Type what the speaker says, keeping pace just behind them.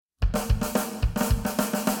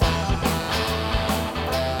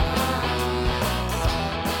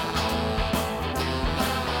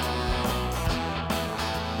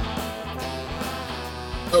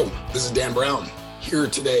This is Dan Brown here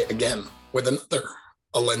today again with another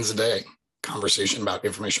A Lens a Day conversation about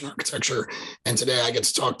information architecture. And today I get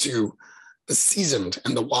to talk to the seasoned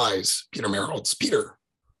and the wise Peter Merholz. Peter,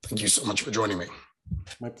 thank you so much for joining me.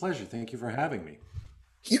 My pleasure. Thank you for having me.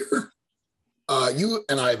 Peter, you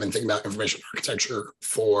and I have been thinking about information architecture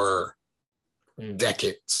for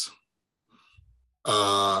decades.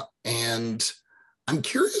 And I'm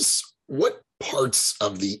curious what parts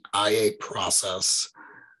of the IA process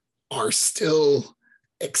are still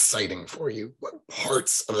exciting for you? What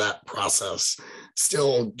parts of that process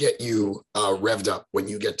still get you revved up when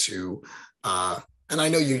you get to, and I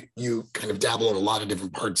know you kind of dabble in a lot of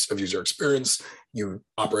different parts of user experience, you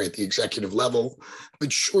operate at the executive level, but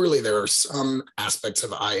surely there are some aspects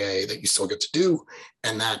of IA that you still get to do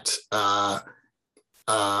and that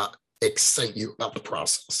excite you about the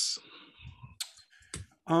process.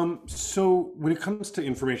 So when it comes to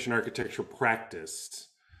information architecture practice,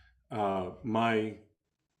 I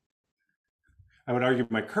would argue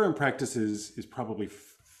my current practice is probably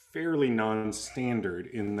fairly non-standard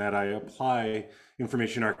in that I apply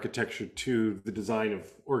information architecture to the design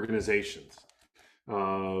of organizations.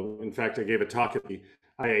 In fact, I gave a talk at the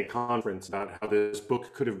IA conference about how this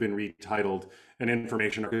book could have been retitled An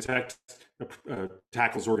Information Architect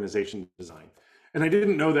Tackles Organization Design. And I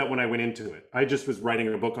didn't know that when I went into it. I just was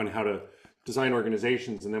writing a book on how to design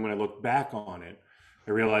organizations. And then when I looked back on it,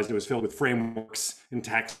 I realized it was filled with frameworks and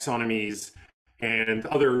taxonomies and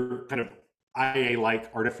other kind of IA-like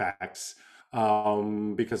artifacts,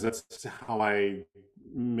 because that's how I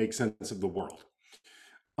make sense of the world.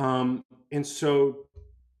 And so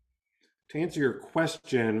to answer your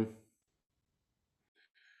question,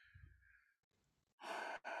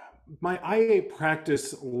 my IA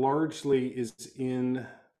practice largely is in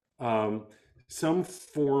some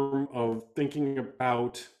form of thinking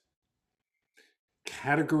about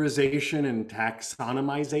categorization and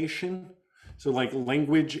taxonomization. So like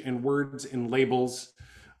language and words and labels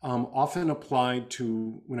often applied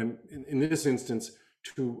to, when I'm in this instance,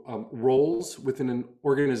 to roles within an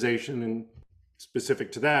organization and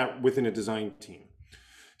specific to that within a design team.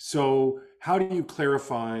 So how do you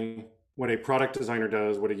clarify what a product designer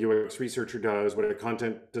does, what a UX researcher does, what a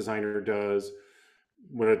content designer does,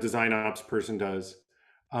 what a design ops person does?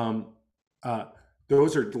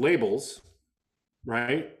 Those are labels,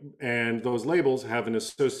 right? And those labels have an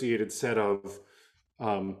associated set of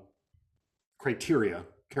criteria,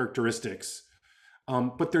 characteristics,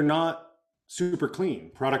 but they're not super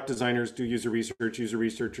clean. Product designers do user research, user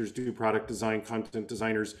researchers do product design, content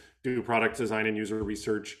designers do product design and user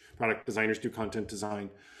research, product designers do content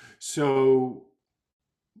design. So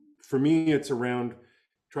for me, it's around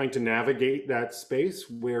trying to navigate that space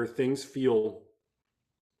where things feel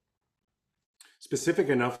specific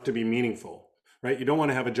enough to be meaningful, right? You don't want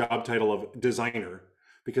to have a job title of designer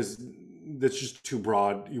because that's just too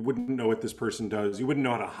broad. You wouldn't know what this person does. You wouldn't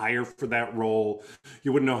know how to hire for that role.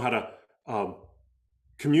 You wouldn't know how to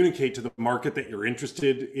communicate to the market that you're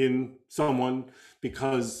interested in someone,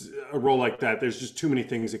 because a role like that, there's just too many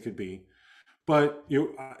things it could be. But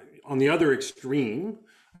on the other extreme,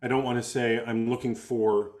 I don't want to say I'm looking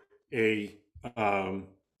for a,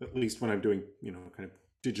 at least when I'm doing, kind of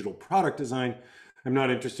digital product design, I'm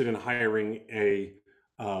not interested in hiring a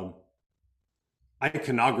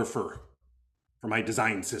iconographer for my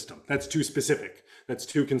design system. That's too specific. That's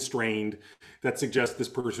too constrained. That suggests this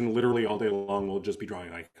person literally all day long will just be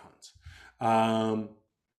drawing icons.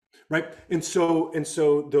 Right. And so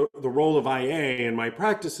the role of IA in my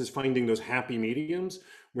practice is finding those happy mediums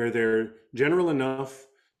where they're general enough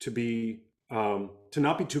to be to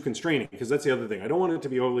not be too constraining, because that's the other thing. I don't want it to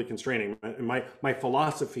be overly constraining. My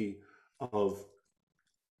philosophy of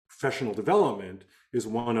professional development is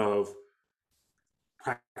one of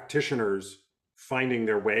practitioners finding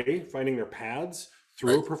their way, finding their paths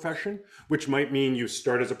through a profession, which might mean you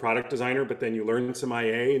start as a product designer, but then you learn some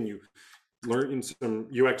IA and you learn some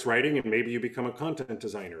UX writing, and maybe you become a content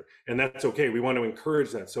designer, and that's okay. We want to encourage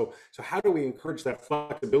that. So how do we encourage that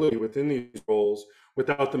flexibility within these roles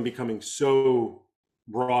without them becoming so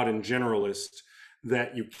broad and generalist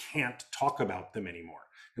that you can't talk about them anymore?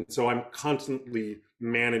 And so I'm constantly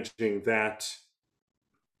managing that,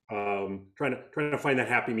 trying to find that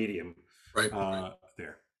happy medium. Right.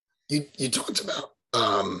 There. You talked about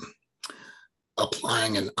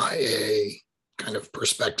applying an IA kind of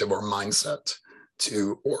perspective or mindset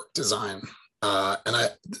to org design.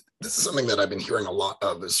 This is something that I've been hearing a lot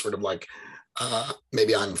of, is sort of like,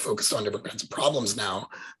 maybe I'm focused on different kinds of problems now,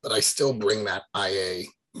 but I still bring that IA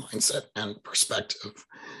mindset and perspective.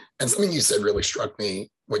 And something you said really struck me,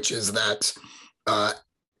 which is that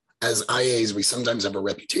as IAs, we sometimes have a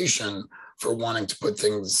reputation for wanting to put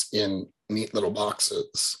things in neat little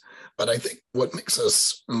boxes. But I think what makes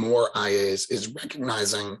us more IAs is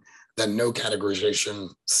recognizing that no categorization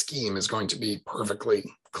scheme is going to be perfectly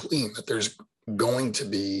clean, that there's going to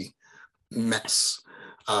be mess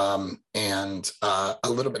and a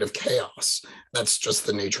little bit of chaos. That's just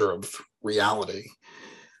the nature of reality.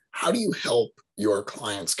 How do you help your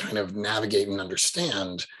clients kind of navigate and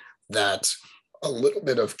understand that a little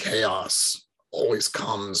bit of chaos always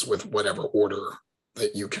comes with whatever order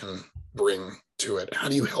that you can bring to it? How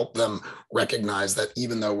do you help them recognize that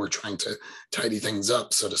even though we're trying to tidy things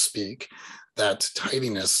up, so to speak, that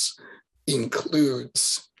tidiness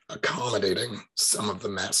includes accommodating some of the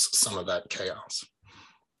mess, some of that chaos?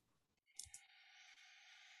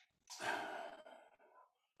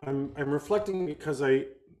 I'm reflecting because I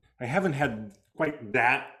haven't had quite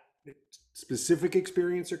that specific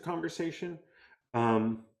experience or conversation.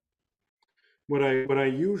 What I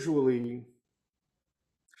usually,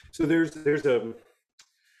 so there's a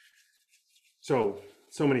so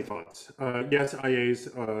many thoughts. Yes, IAs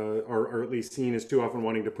are at least seen as too often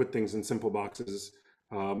wanting to put things in simple boxes,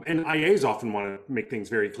 and IAs often want to make things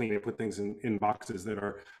very clean and put things in boxes that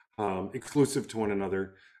are exclusive to one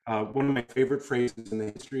another. One of my favorite phrases in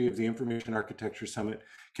the history of the Information Architecture Summit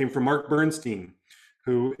came from Mark Bernstein,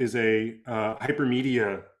 who is a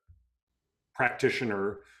hypermedia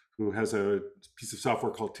practitioner who has a piece of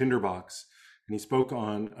software called Tinderbox. And he spoke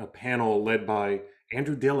on a panel led by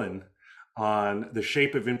Andrew Dillon on the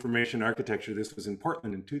shape of information architecture. This was in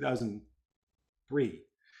Portland in 2003.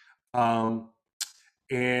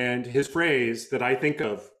 And his phrase that I think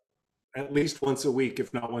of at least once a week,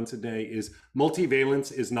 if not once a day, is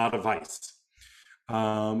multivalence is not a vice.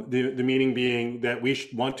 The meaning being that we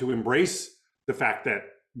want to embrace the fact that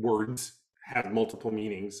words have multiple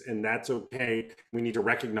meanings, and that's okay. We need to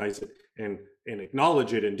recognize it and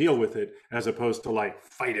acknowledge it and deal with it, as opposed to like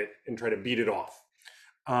fight it and try to beat it off.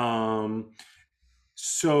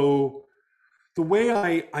 So the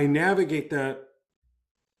way I navigate that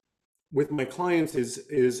with my clients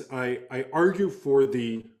is I argue for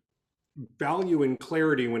the value and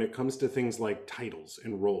clarity when it comes to things like titles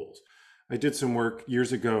and roles. I did some work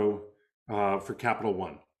years ago for Capital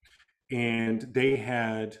One, and they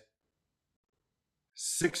had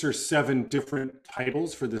 6 or 7 different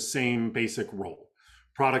titles for the same basic role: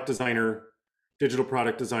 product designer, digital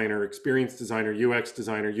product designer, experience designer, UX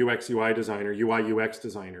designer, UX UI designer, UI UX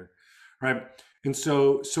designer, right? And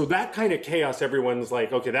so that kind of chaos, everyone's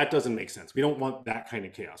like, okay, that doesn't make sense. We don't want that kind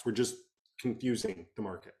of chaos. We're just confusing the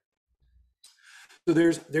market. So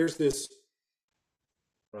there's this,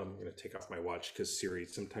 I'm going to take off my watch because Siri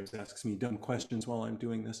sometimes asks me dumb questions while I'm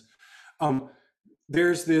doing this.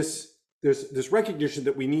 There's this recognition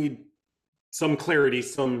that we need some clarity,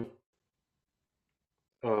 some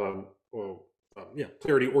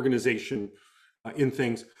clarity, organization in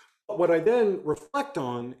things. But what I then reflect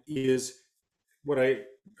on is what I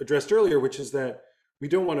addressed earlier, which is that we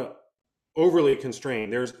don't want to overly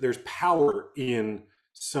constrain. There's power in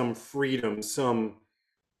some freedom, some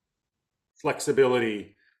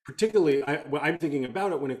flexibility, particularly I'm thinking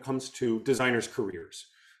about it when it comes to designers' careers.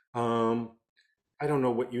 I don't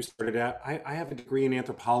know what you started at. I have a degree in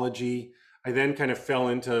anthropology. I then kind of fell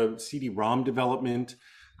into CD-ROM development.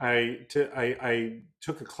 I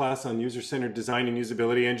took a class on user-centered design and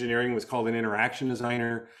usability engineering. It was called an interaction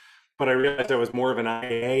designer, but I realized I was more of an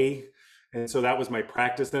IA, and so that was my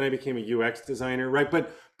practice. Then I became a UX designer, right?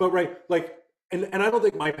 But right, like, and I don't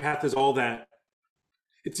think my path is all that.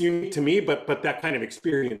 It's unique to me, but that kind of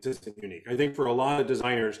experience isn't unique. I think for a lot of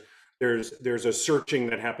designers, there's a searching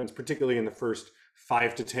that happens, particularly in the first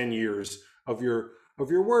 5 to 10 years of your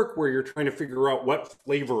work, where you're trying to figure out what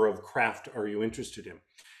flavor of craft are you interested in.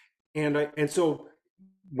 And so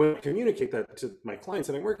when I communicate that to my clients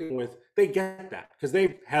that I'm working with, they get that because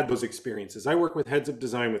they've had those experiences. I work with heads of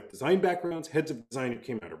design with design backgrounds, heads of design who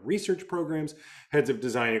came out of research programs, heads of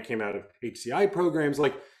design who came out of HCI programs.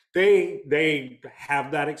 Like they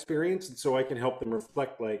have that experience, and so I can help them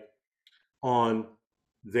reflect like on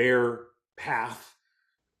their path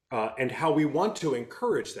and how we want to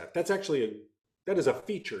encourage that. That's actually that is a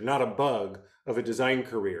feature, not a bug of a design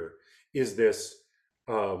career. Is this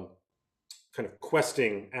kind of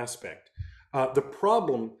questing aspect? The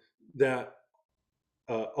problem that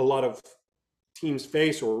a lot of teams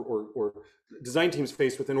face, or design teams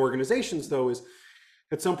face within organizations, though, is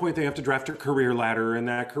at some point they have to draft a career ladder, and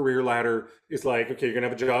that career ladder is like, okay, you're gonna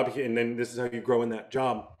have a job, and then this is how you grow in that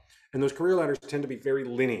job. And those career ladders tend to be very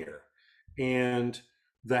linear. And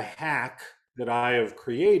the hack that I have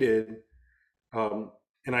created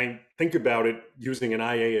and I think about it using an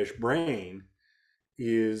IA-ish brain,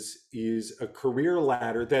 is a career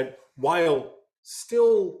ladder that, while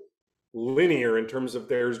still linear in terms of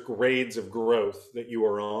there's grades of growth that you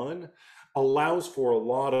are on, allows for a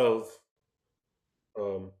lot of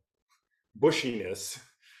um, bushiness,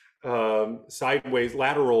 sideways,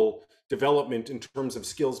 lateral development in terms of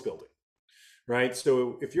skills building, right?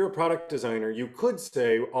 So if you're a product designer, you could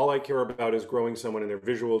say, all I care about is growing someone in their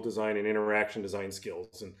visual design and interaction design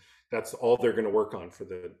skills. And that's all they're going to work on for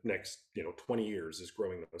the next, 20 years, is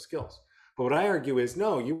growing those skills. But what I argue is,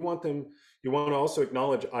 no, you want to also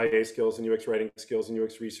acknowledge IA skills and UX writing skills and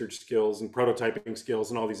UX research skills and prototyping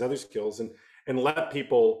skills and all these other skills, and let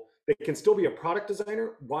people, they can still be a product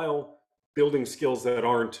designer while building skills that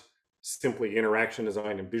aren't simply interaction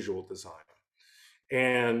design and visual design.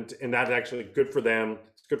 And that's actually good for them.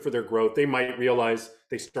 It's good for their growth. They might realize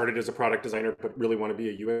they started as a product designer but really want to be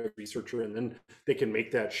a UX researcher, and then they can make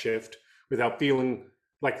that shift without feeling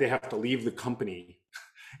like they have to leave the company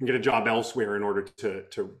and get a job elsewhere in order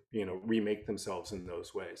to remake themselves in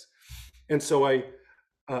those ways. And so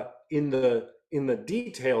in the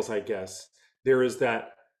details, I guess, there is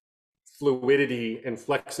that fluidity and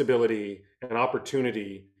flexibility and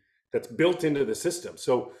opportunity that's built into the system.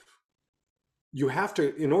 So you have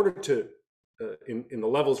to, in order to, in the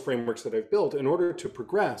levels frameworks that I've built, in order to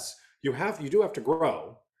progress, you do have to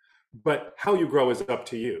grow, but how you grow is up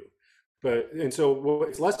to you. And so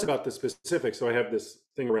it's less about the specifics. So I have this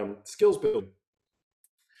thing around skills building.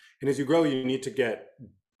 And as you grow, you need to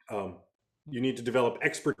develop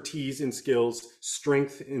expertise in skills,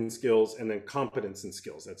 strength in skills, and then competence in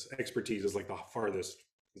skills. That's expertise is like the farthest,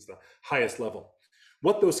 is the highest level.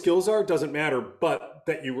 What those skills are doesn't matter, but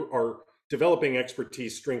that you are developing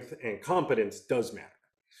expertise, strength, and competence does matter,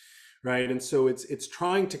 right? And so it's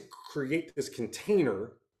trying to create this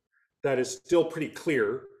container that is still pretty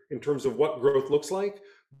clear in terms of what growth looks like,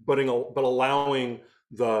 but allowing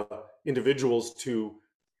the individuals to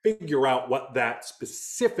figure out what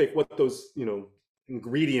those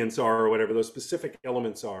ingredients are, or whatever those specific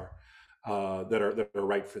elements are that are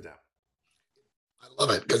right for them. I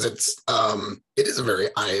love it, because it is a very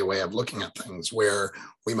IA way of looking at things, where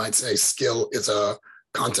we might say skill is a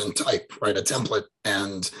content type, right? A template,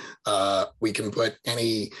 and we can put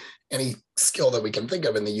any skill that we can think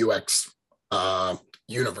of in the UX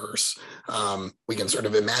universe. We can sort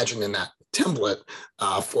of imagine in that template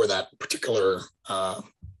for that particular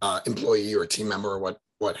employee or team member, or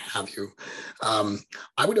what have you.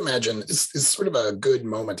 I would imagine it's sort of a good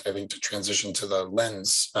moment, I think, to transition to the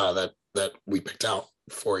lens that we picked out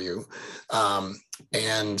for you.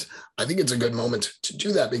 And I think it's a good moment to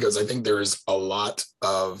do that, because I think there is a lot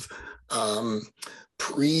of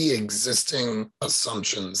pre-existing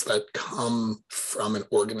assumptions that come from an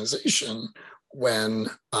organization when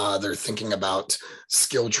they're thinking about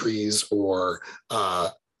skill trees or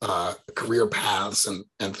career paths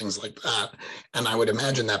and things like that. And I would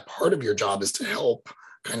imagine that part of your job is to help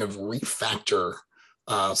kind of refactor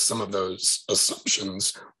some of those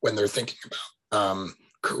assumptions when they're thinking about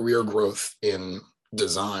career growth in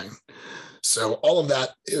design. So all of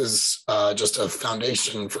that is just a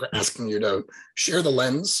foundation for asking you to share the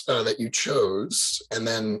lens that you chose, and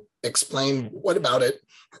then explain what about it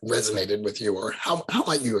resonated with you, or how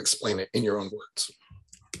might you explain it in your own words?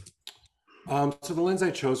 So the lens I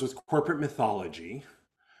chose was corporate mythology.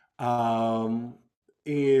 And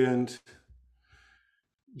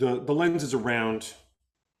the lens is around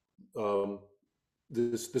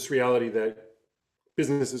this reality that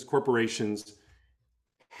businesses, corporations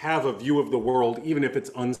have a view of the world, even if it's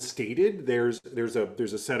unstated. There's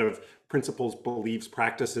a set of principles, beliefs,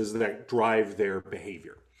 practices that drive their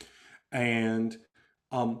behavior. And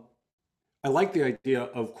I like the idea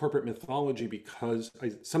of corporate mythology because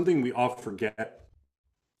something we often forget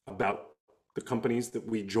about the companies that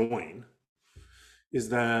we join is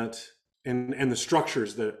that, and the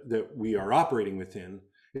structures that we are operating within,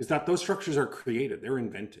 is that those structures are created, they're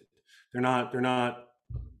invented. They're not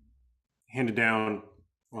handed down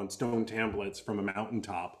on stone tablets from a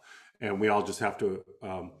mountaintop, and we all just have to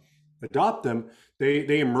adopt them.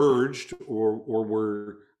 They emerged or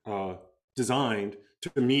were designed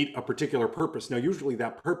to meet a particular purpose. Now, usually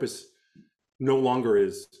that purpose no longer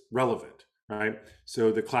is relevant, right?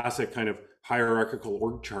 So the classic kind of hierarchical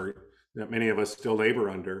org chart that many of us still labor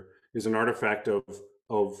under is an artifact of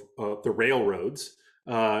the railroads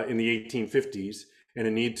in the 1850s, and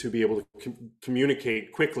a need to be able to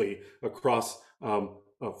communicate quickly across from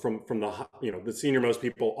the senior-most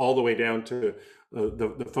people all the way down to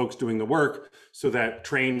the folks doing the work, so that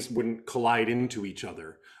trains wouldn't collide into each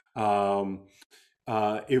other.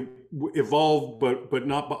 It evolved, but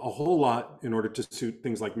not a whole lot in order to suit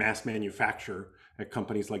things like mass manufacture at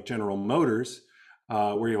companies like General Motors,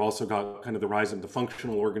 where you've also got kind of the rise of the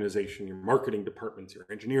functional organization, your marketing departments, your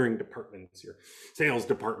engineering departments, your sales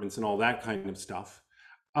departments, and all that kind of stuff.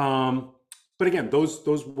 Um, but again,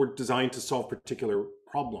 those were designed to solve particular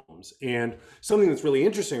problems. And something that's really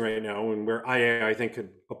interesting right now, and where IA I think could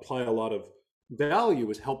apply a lot of value,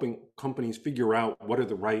 is helping companies figure out what are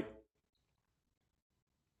the right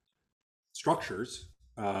structures.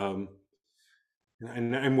 And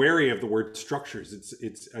I'm wary of the word structures.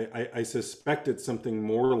 I suspect it's something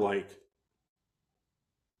more like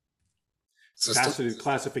faceted Systems.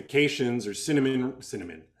 classifications or synonym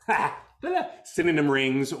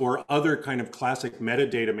rings or other kind of classic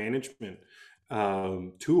metadata management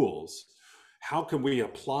tools. How can we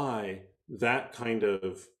apply that kind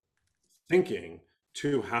of thinking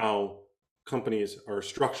to how companies are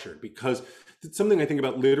structured? Because it's something I think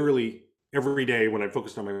about literally every day when I'm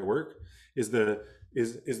focused on my work is the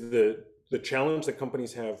challenge that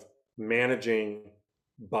companies have managing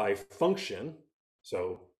by function.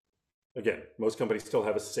 So again, most companies still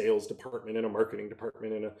have a sales department and a marketing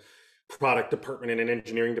department and a product department and an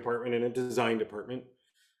engineering department and a design department,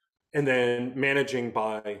 and then managing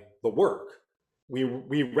by the work.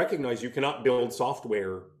 We recognize you cannot build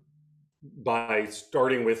software by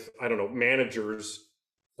starting with, I don't know, managers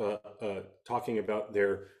talking about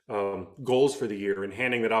their goals for the year and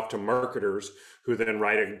handing that off to marketers who then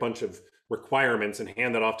write a bunch of requirements and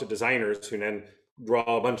hand that off to designers who then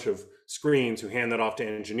draw a bunch of screens who hand that off to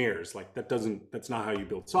engineers. Like that's not how you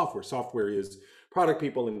build software. Software is product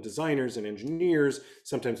people and designers and engineers,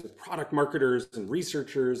 sometimes with product marketers and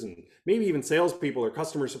researchers and maybe even salespeople or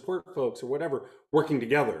customer support folks or whatever working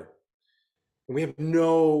together. And we have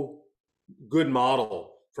no good model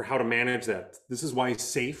for how to manage that. This is why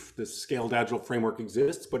SAFe, the scaled agile framework,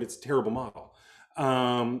 exists, but it's a terrible model.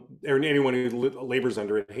 Anyone who labors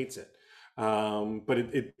under it hates it. But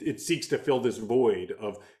it seeks to fill this void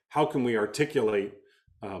of how can we articulate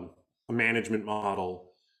a management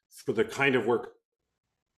model for the kind of work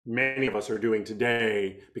many of us are doing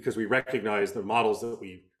today, because we recognize the models that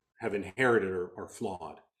we have inherited are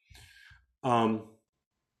flawed.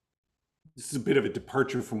 This is a bit of a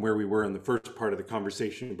departure from where we were in the first part of the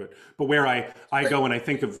conversation, but where I go when I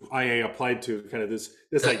think of IA applied to kind of this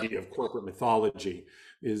idea of corporate mythology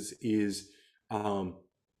is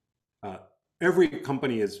every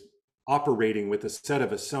company is operating with a set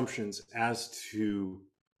of assumptions as to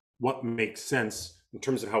what makes sense in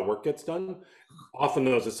terms of how work gets done. Often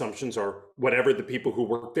those assumptions are whatever the people who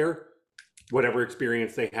work there, whatever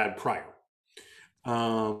experience they had prior.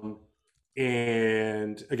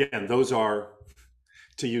 And again, those are,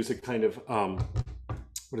 to use a kind of,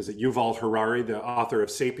 what is it, Yuval Harari, the author of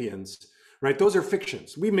Sapiens, right? Those are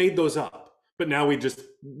fictions. We made those up, but now we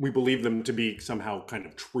believe them to be somehow kind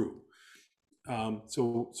of true.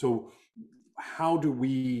 So how can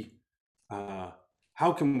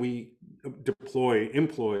we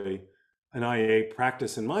employ an IA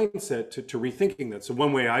practice and mindset to rethinking that? So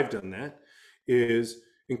one way I've done that is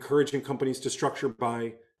encouraging companies to structure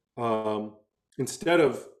by, instead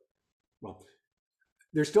of, well,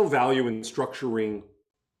 there's still value in structuring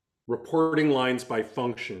reporting lines by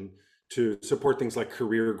function to support things like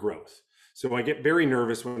career growth. So I get very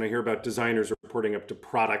nervous when I hear about designers reporting up to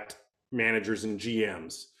product managers and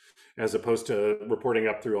GMs, as opposed to reporting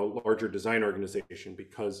up through a larger design organization,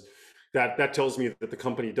 because that tells me that the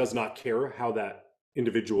company does not care how that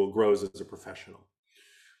individual grows as a professional.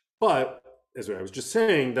 But as I was just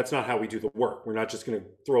saying, that's not how we do the work. We're not just going to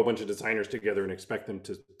throw a bunch of designers together and expect them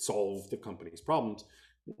to solve the company's problems,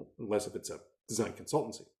 unless if it's a design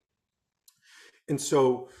consultancy. And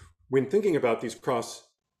so when thinking about these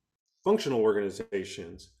cross-functional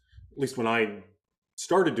organizations, at least when I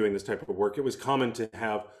started doing this type of work, it was common to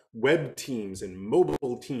have web teams and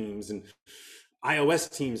mobile teams and iOS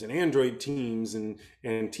teams and Android teams and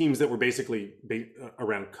teams that were basically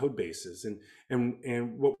around code bases. And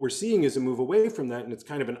what we're seeing is a move away from that, and it's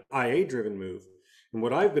kind of an IA-driven move. And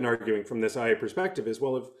what I've been arguing from this IA perspective is,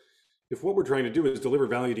 well, if what we're trying to do is deliver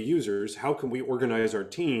value to users, how can we organize our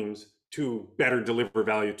teams to better deliver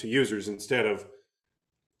value to users instead of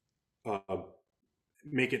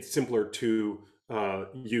make it simpler to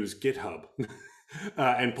use GitHub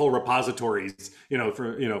and pull repositories,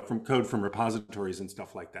 from code from repositories and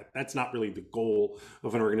stuff like that. That's not really the goal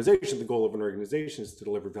of an organization. The goal of an organization is to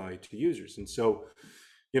deliver value to users. And so,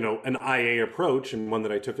 an IA approach, and one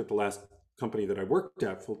that I took at the last company that I worked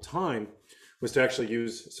at full time, was to actually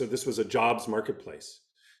use, so this was a jobs marketplace.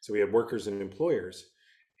 So we had workers and employers,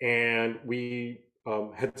 and we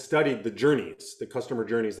had studied the journeys, the customer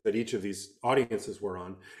journeys that each of these audiences were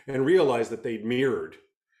on, and realized that they'd mirrored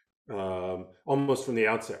almost from the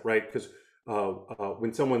outset, right? Because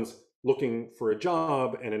when someone's looking for a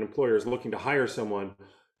job and an employer is looking to hire someone,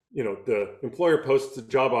 the employer posts a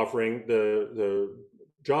job offering, the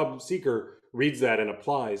job seeker reads that and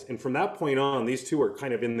applies. And from that point on, these two are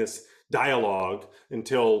kind of in this dialogue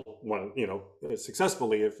until one,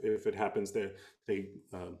 successfully, if it happens, they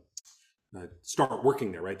start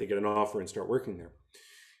working there, right? They get an offer and start working there.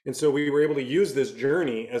 And so we were able to use this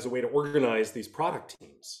journey as a way to organize these product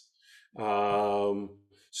teams,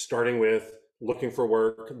 starting with looking for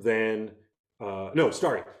work, then,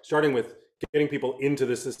 starting with getting people into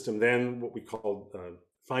the system, then what we call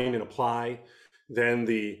find and apply, then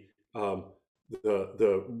the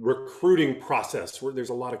recruiting process, where there's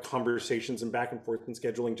a lot of conversations and back and forth and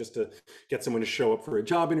scheduling just to get someone to show up for a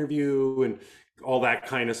job interview and all that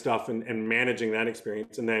kind of stuff, and managing that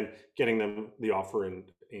experience, and then getting them the offer and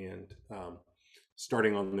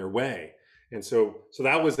starting on their way. And so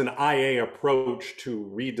that was an IA approach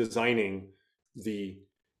to redesigning the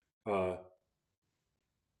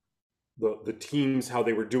teams, how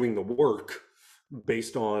they were doing the work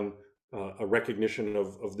based on a recognition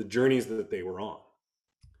of the journeys that they were on.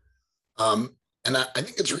 And I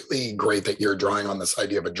think it's really great that you're drawing on this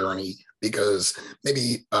idea of a journey, because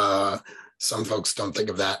maybe some folks don't think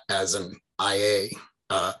of that as an IA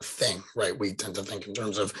thing, right? We tend to think in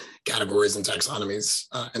terms of categories and taxonomies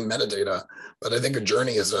and metadata, but I think a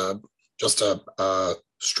journey is just a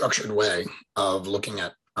structured way of looking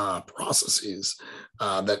at processes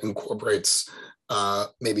that incorporates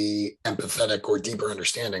maybe empathetic or deeper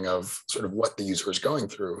understanding of sort of what the user is going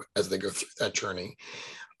through as they go through that journey.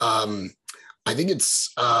 I think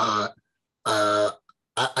it's,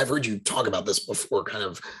 I've heard you talk about this before, kind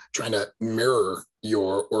of trying to mirror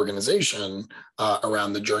your organization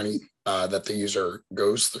around the journey that the user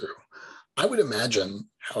goes through. I would imagine,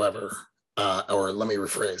 however, or let me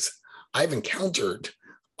rephrase, I've encountered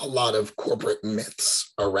a lot of corporate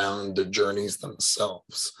myths around the journeys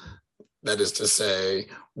themselves. That is to say,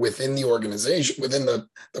 within the organization, within the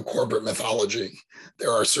corporate mythology,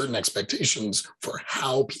 there are certain expectations for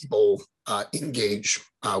how people engage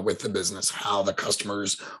with the business, how the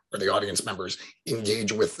customers or the audience members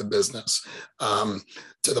engage with the business,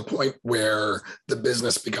 to the point where the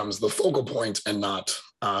business becomes the focal point and not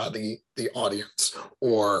the audience,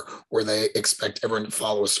 or where they expect everyone to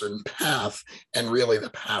follow a certain path, and really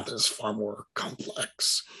the path is far more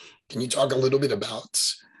complex. Can you talk a little bit about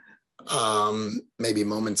maybe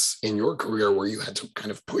moments in your career where you had to kind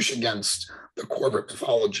of push against the corporate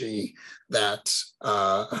mythology that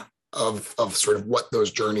of sort of what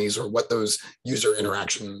those journeys or what those user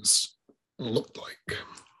interactions looked like?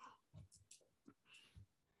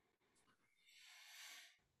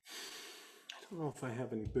 I don't know if I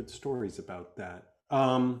have any good stories about that.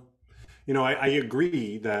 I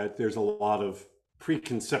agree that there's a lot of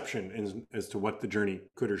preconception as to what the journey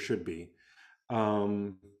could or should be.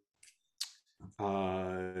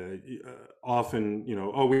 Often,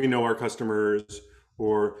 we know our customers,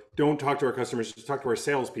 or don't talk to our customers, just talk to our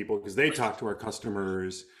salespeople because they talk to our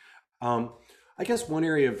customers. I guess one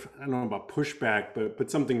area of, I don't know about pushback, but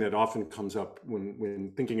something that often comes up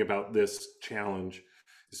when thinking about this challenge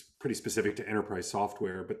is pretty specific to enterprise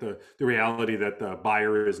software, but the reality that the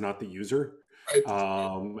buyer is not the user. Right.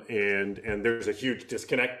 And there's a huge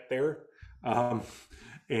disconnect there.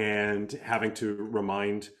 And having to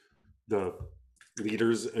remind the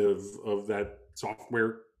leaders of that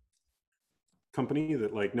software company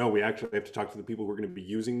that, like, no, we actually have to talk to the people who are going to be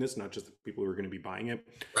using this, not just the people who are going to be buying it.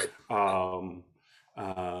 Right.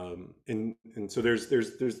 And so there's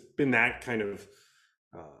been that kind of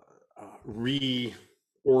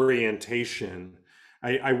reorientation.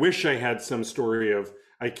 I wish I had some story of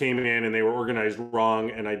I came in and they were organized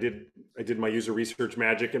wrong, and I did my user research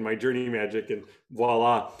magic and my journey magic, and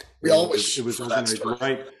voila, it was organized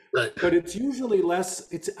right. Right. But it's usually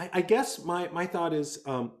less. I guess my thought is,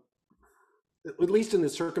 at least in the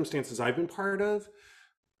circumstances I've been part of,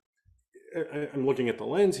 I'm looking at the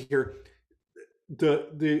lens here.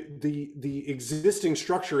 The existing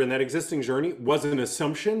structure and that existing journey was an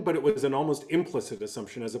assumption, but it was an almost implicit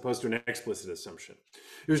assumption as opposed to an explicit assumption.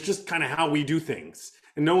 It was just kind of how we do things,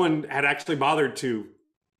 and no one had actually bothered to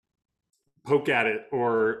poke at it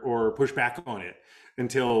or push back on it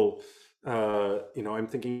until I'm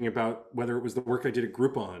thinking about whether it was the work I did at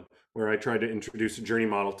Groupon, where I tried to introduce a journey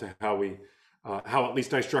model to how at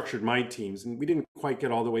least I structured my teams, and we didn't quite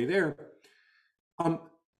get all the way there.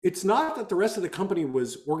 It's not that the rest of the company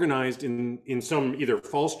was organized in some either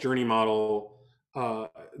false journey model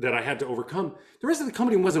that I had to overcome. The rest of the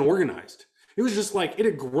company wasn't organized. It was just like it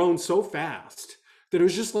had grown so fast that it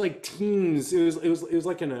was just like teams. It was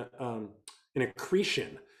like an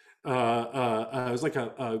accretion. It was like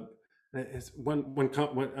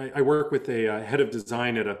when I work with a head of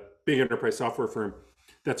design at a big enterprise software firm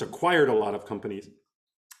that's acquired a lot of companies,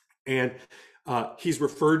 and he's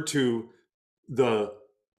referred to the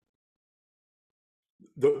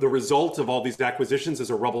the result of all these acquisitions as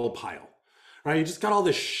a rubble pile, right? You just got all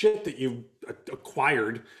this shit that you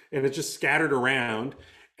acquired and it's just scattered around.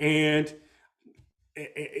 And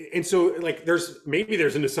so like there's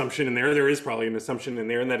an assumption in there. There is probably an assumption in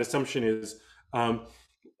there. And that assumption is um,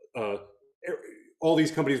 uh, all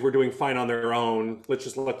these companies were doing fine on their own. Let's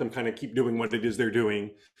just let them kind of keep doing what it is they're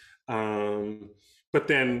doing. But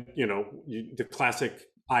then, the classic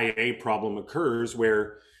IA problem occurs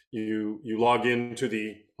where you log into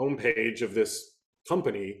the homepage of this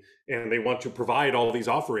company and they want to provide all these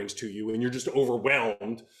offerings to you, and you're just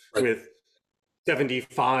overwhelmed Right. with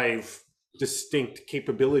 75 distinct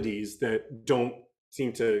capabilities that don't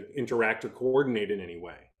seem to interact or coordinate in any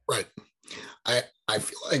way. Right. I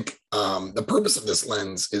feel like the purpose of this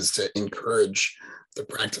lens is to encourage the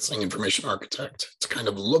practicing information architect to kind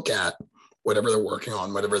of look at whatever they're working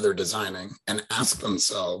on, whatever they're designing, and ask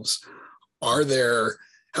themselves,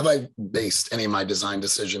 have I based any of my design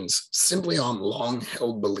decisions simply on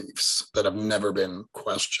long-held beliefs that have never been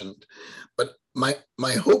questioned? But my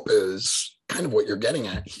hope is kind of what you're getting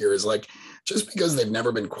at here is like, just because they've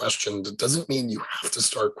never been questioned doesn't mean you have to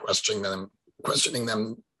start questioning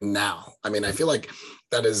them now. I mean, I feel like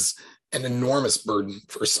that is an enormous burden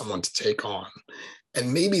for someone to take on.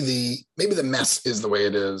 And maybe the mess is the way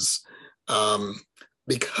it is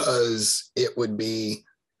because it would be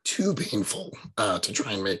too painful to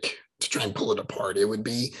try and pull it apart. It would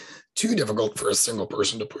be too difficult for a single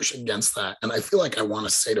person to push against that. And I feel like I want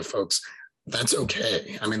to say to folks, that's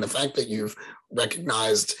okay. I mean, the fact that you've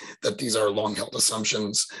recognized that these are long-held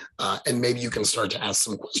assumptions, and maybe you can start to ask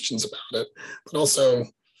some questions about it, but also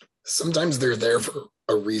sometimes they're there for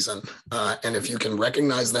a reason. And if you can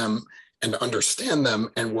recognize them and understand them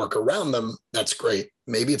and work around them, that's great.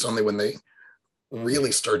 Maybe it's only when they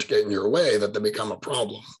really start to get in your way that they become a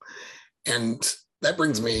problem. And that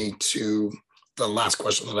brings me to the last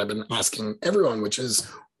question that I've been asking everyone, which is,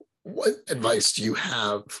 what advice do you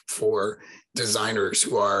have for designers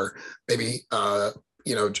who are maybe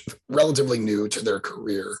relatively new to their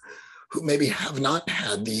career, who maybe have not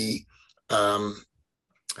had the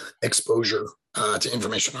exposure to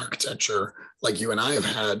information architecture like you and I have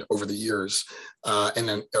had over the years in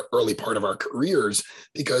an early part of our careers,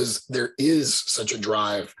 because there is such a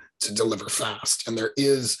drive to deliver fast, and there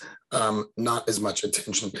is not as much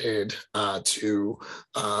attention paid to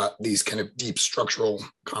these kind of deep structural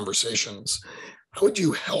conversations. How would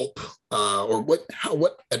you help, or what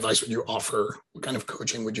advice would you offer? What kind of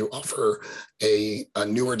coaching would you offer a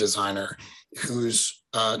newer designer who's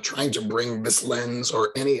trying to bring this lens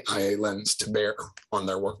or any IA lens to bear on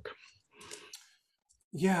their work?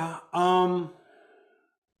 Yeah, I'm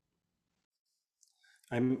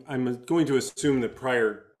going to assume that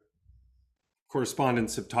prior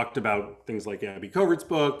correspondents have talked about things like Abby Covert's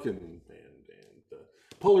book and the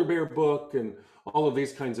Polar Bear book and all of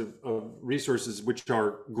these kinds of resources, which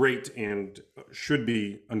are great and should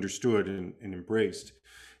be understood and embraced.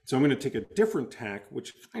 So I'm going to take a different tack,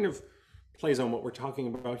 which kind of plays on what we're talking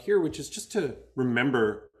about here, which is just to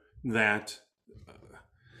remember that,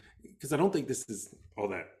 because I don't think this is all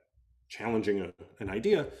that challenging an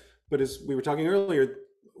idea, but as we were talking earlier,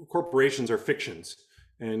 corporations are fictions,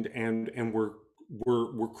 and we're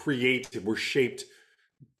created, we're shaped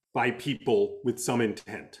by people with some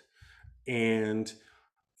intent, and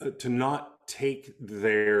to not take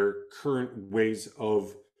their current ways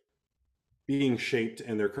of being shaped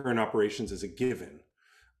and their current operations as a given.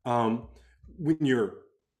 When you're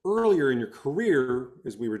earlier in your career,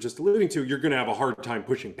 as we were just alluding to, you're going to have a hard time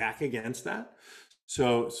pushing back against that.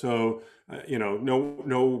 So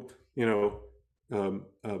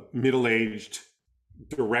middle-aged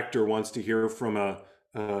director wants to hear from a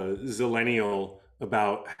zillennial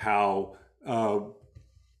about how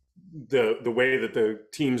the way that the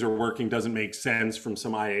teams are working doesn't make sense from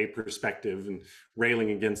some IA perspective, and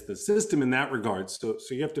railing against the system in that regard. So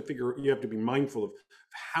you have to be mindful of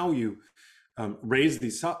how you raise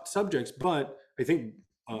these subjects. But I think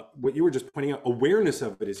what you were just pointing out, awareness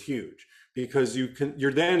of it is huge, because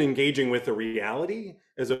you're then engaging with the reality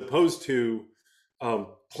as opposed to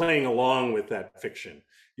playing along with that fiction.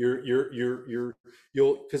 You'll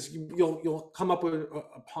come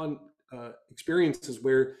upon experiences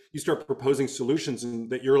where you start proposing solutions and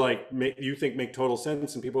that you're like, you think make total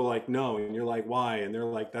sense, and people are like, no, and you're like, why? And they're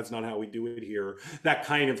like, that's not how we do it here. That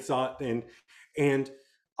kind of thought, and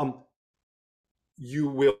you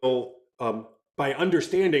will, by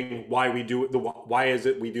understanding why we do it, why is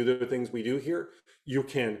it we do the things we do here, you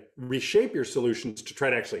can reshape your solutions to try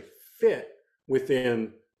to actually fit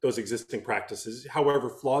within those existing practices, however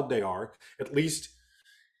flawed they are. At least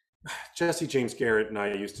Jesse James Garrett and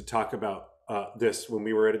I used to talk about this when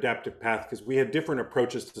we were at Adaptive Path, because we had different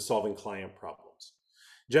approaches to solving client problems.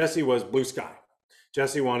 Jesse was blue sky.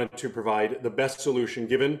 Jesse wanted to provide the best solution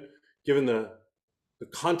given the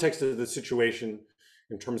context of the situation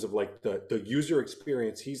in terms of like the user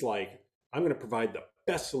experience. He's like, I'm going to provide the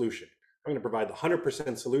best solution. I'm going to provide the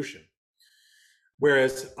 100% solution.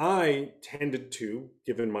 Whereas I tended to,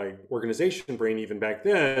 given my organization brain even back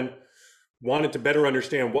then, wanted to better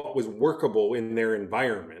understand what was workable in their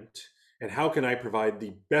environment and how can I provide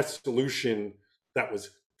the best solution that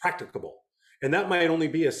was practicable. And that might only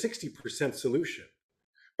be a 60% solution,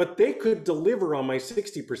 but they could deliver on my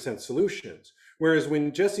 60% solutions. Whereas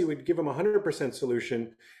when Jesse would give them a 100%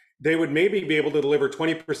 solution, they would maybe be able to deliver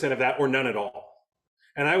 20% of that or none at all.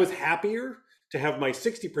 And I was happier to have my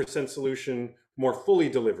 60% solution more fully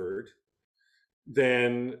delivered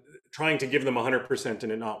than trying to give them 100%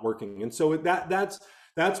 and it not working. And so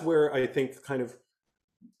that's where I think kind of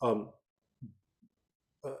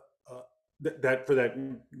that for that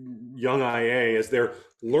young IA, as they're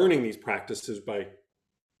learning these practices by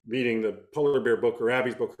reading the Polar Bear book or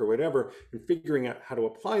Abby's book or whatever, and figuring out how to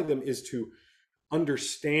apply them, is to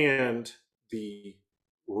understand the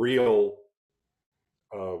real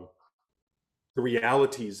the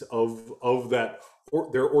realities of that,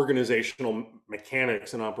 their organizational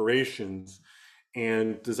mechanics and operations,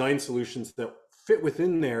 and design solutions that fit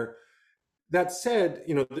within there. That said,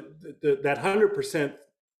 you know, that 100%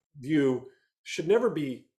 view should never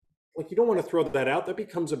be like, you don't want to throw that out. That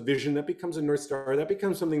becomes a vision, that becomes a North Star, that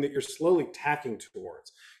becomes something that you're slowly tacking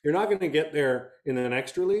towards. You're not going to get there in the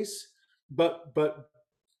next release, but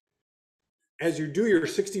as you do your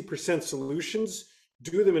 60% solutions,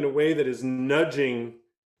 do them in a way that is nudging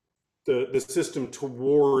the system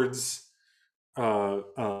towards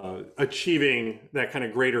achieving that kind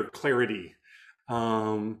of greater clarity.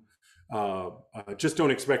 Just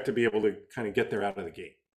don't expect to be able to kind of get there out of the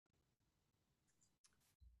gate.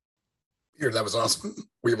 Peter, that was awesome.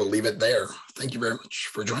 We will leave it there. Thank you very much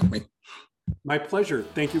for joining me. My pleasure.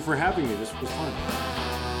 Thank you for having me. This was fun.